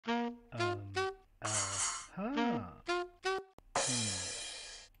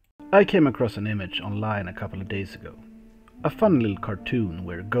I came across an image online a couple of days ago. A fun little cartoon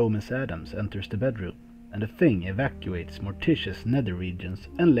where Gomez Adams enters the bedroom and the Thing evacuates Morticia's nether regions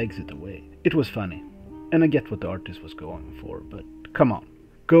and legs it away. It was funny, and I get what the artist was going for, but come on.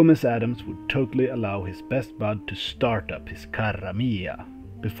 Gomez Adams would totally allow his best bud to start up his cara mia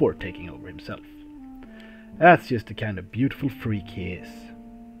before taking over himself. That's just the kind of beautiful freak he is.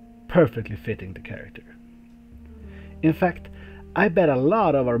 Perfectly fitting the character. In fact, I bet a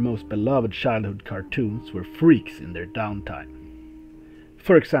lot of our most beloved childhood cartoons were freaks in their downtime.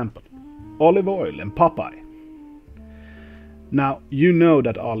 For example, Olive Oyl and Popeye. Now, you know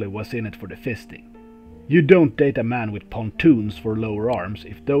that Olive was in it for the fisting. You don't date a man with pontoons for lower arms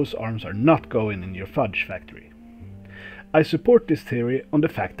if those arms are not going in your fudge factory. I support this theory on the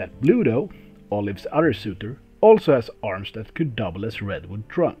fact that Bluto, Olive's other suitor, also has arms that could double as redwood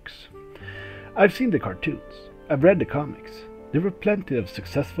trunks. I've seen the cartoons, I've read the comics. There were plenty of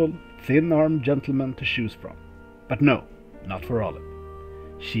successful, thin-armed gentlemen to choose from. But no, not for Olive.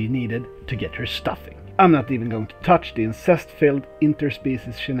 She needed to get her stuffing. I'm not even going to touch the incest-filled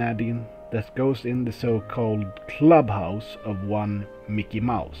interspecies shenanigan that goes in the so-called clubhouse of one Mickey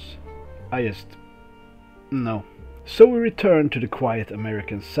Mouse. No. So we return to the quiet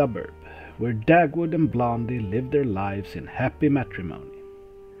American suburb, where Dagwood and Blondie live their lives in happy matrimony.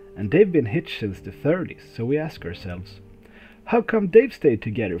 And they've been hitched since the 30s, so we ask ourselves, how come they've stayed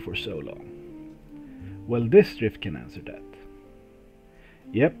together for so long? Well, this strip can answer that.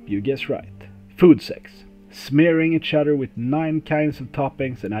 Yep, you guessed right. Food sex. Smearing each other with 9 kinds of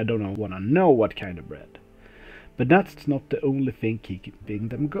toppings and I don't want to know what kind of bread. But that's not the only thing keeping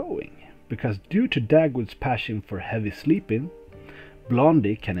them going. Because due to Dagwood's passion for heavy sleeping,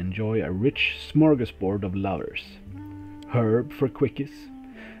 Blondie can enjoy a rich smorgasbord of lovers. Herb for quickies,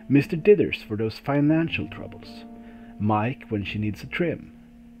 Mr. Dithers for those financial troubles, Mike when she needs a trim,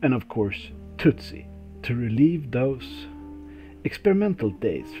 and of course Tootsie to relieve those experimental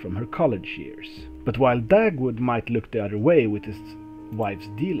days from her college years. But while Dagwood might look the other way with his wife's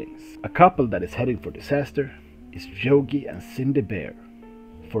dealings, a couple that is heading for disaster is Yogi and Cindy Bear.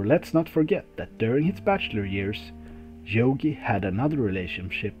 For let's not forget that during his bachelor years, Yogi had another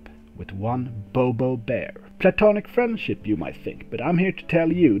relationship with one Bobo Bear. Platonic friendship, you might think, but I'm here to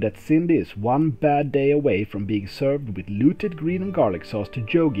tell you that Cindy is one bad day away from being served with looted green and garlic sauce to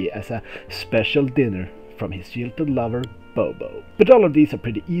Yogi as a special dinner from his jilted lover, Bobo. But all of these are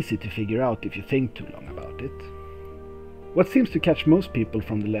pretty easy to figure out if you think too long about it. What seems to catch most people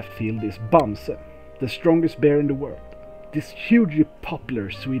from the left field is Bamse, the strongest bear in the world. This hugely popular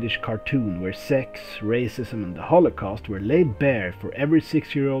Swedish cartoon where sex, racism and the Holocaust were laid bare for every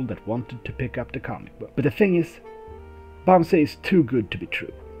 6-year-old that wanted to pick up the comic book. But the thing is, Bamse is too good to be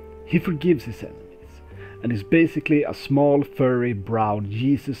true. He forgives his enemies, and is basically a small, furry, brown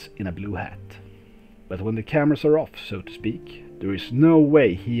Jesus in a blue hat. But when the cameras are off, so to speak, there is no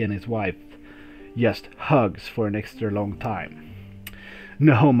way he and his wife just hugs for an extra long time.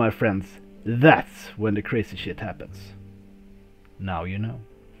 No, my friends, that's when the crazy shit happens. Now you know.